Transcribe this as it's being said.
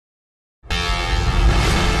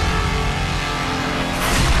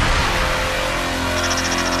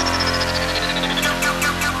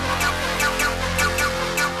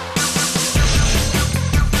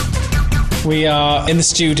We are in the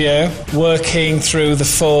studio working through the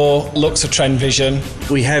 4 looks of Trend Vision.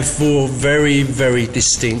 We have 4 very, very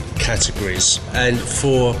distinct categories and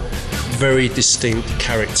 4 very distinct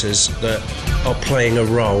characters that are playing a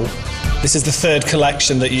role. This is the 3rd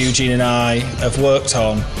collection that Eugene and I have worked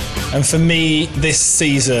on. And for me, this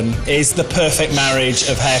season is the perfect marriage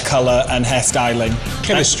of hair colour and hairstyling.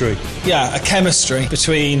 Chemistry. A chemistry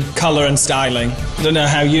between colour and styling. I don't know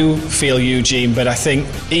how you feel, Eugene, but I think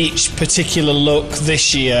each particular look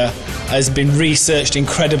this year has been researched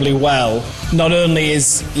incredibly well. Not only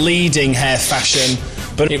is leading hair fashion,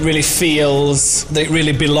 but it really feels that it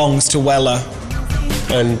really belongs to Wella.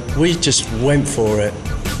 And we just went for it,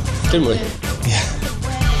 didn't we? Yeah.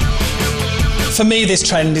 For me, this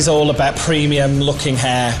trend is all about premium looking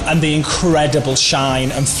hair and the incredible shine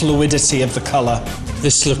and fluidity of the colour.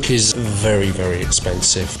 This look is very, very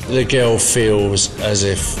expensive. The girl feels as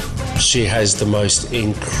if she has the most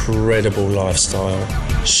incredible lifestyle.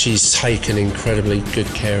 She's taken incredibly good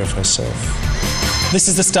care of herself. This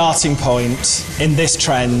is the starting point in this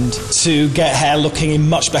trend to get hair looking in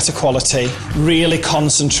much better quality, really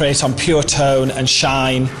concentrate on pure tone and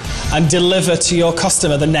shine, and deliver to your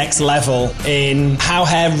customer the next level in how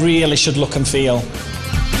hair really should look and feel.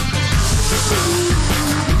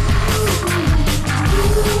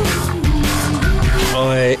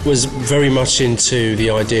 I was very much into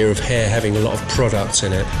the idea of hair having a lot of product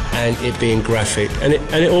in it and it being graphic and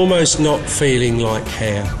it almost not feeling like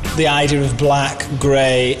hair. The idea of black,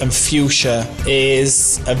 grey and fuchsia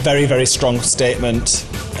is a very, very strong statement.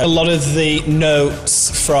 A lot of the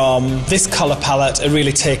notes from this colour palette are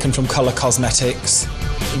really taken from colour cosmetics.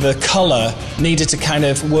 The colour needed to kind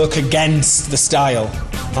of work against the style.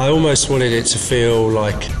 I almost wanted it to feel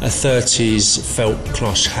like a 30s felt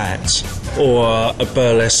cloche hat or a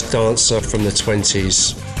burlesque dancer from the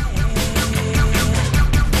 20s.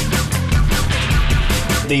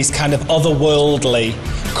 These kind of otherworldly,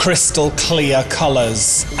 crystal clear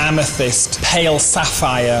colours, amethyst, pale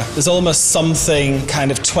sapphire. There's almost something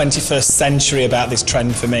kind of 21st century about this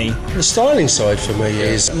trend for me. The styling side for me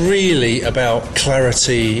is really about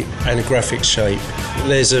clarity and graphic shape.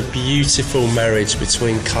 There's a beautiful marriage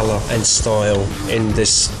between colour and style in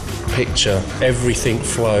this picture. Everything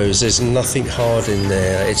flows, there's nothing hard in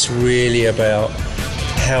there. It's really about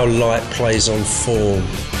how light plays on form.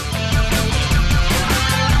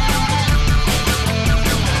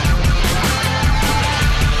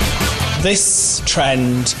 This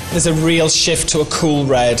trend, there's a real shift to a cool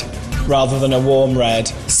red rather than a warm red.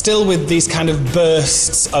 Still with these kind of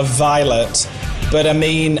bursts of violet, but I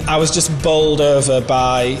mean, I was just bowled over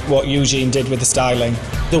by what Eugene did with the styling.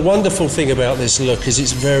 The wonderful thing about this look is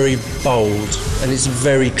it's very bold and it's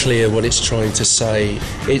very clear what it's trying to say.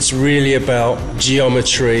 It's really about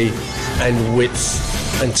geometry and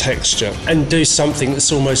width and texture and do something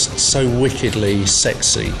that's almost so wickedly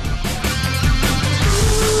sexy.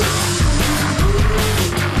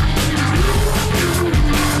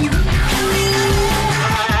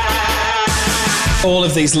 All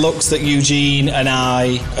of these looks that Eugene and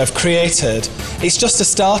I have created, it's just a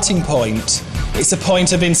starting point. It's a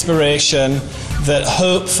point of inspiration that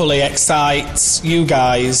hopefully excites you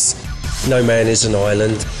guys. No man is an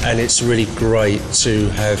island, and it's really great to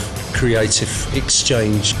have creative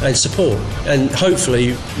exchange and support. And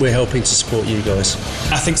hopefully we're helping to support you guys.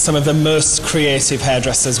 I think some of the most creative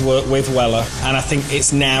hairdressers work with Wella, and I think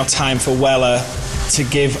it's now time for Wella to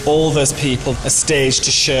give all those people a stage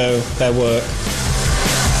to show their work.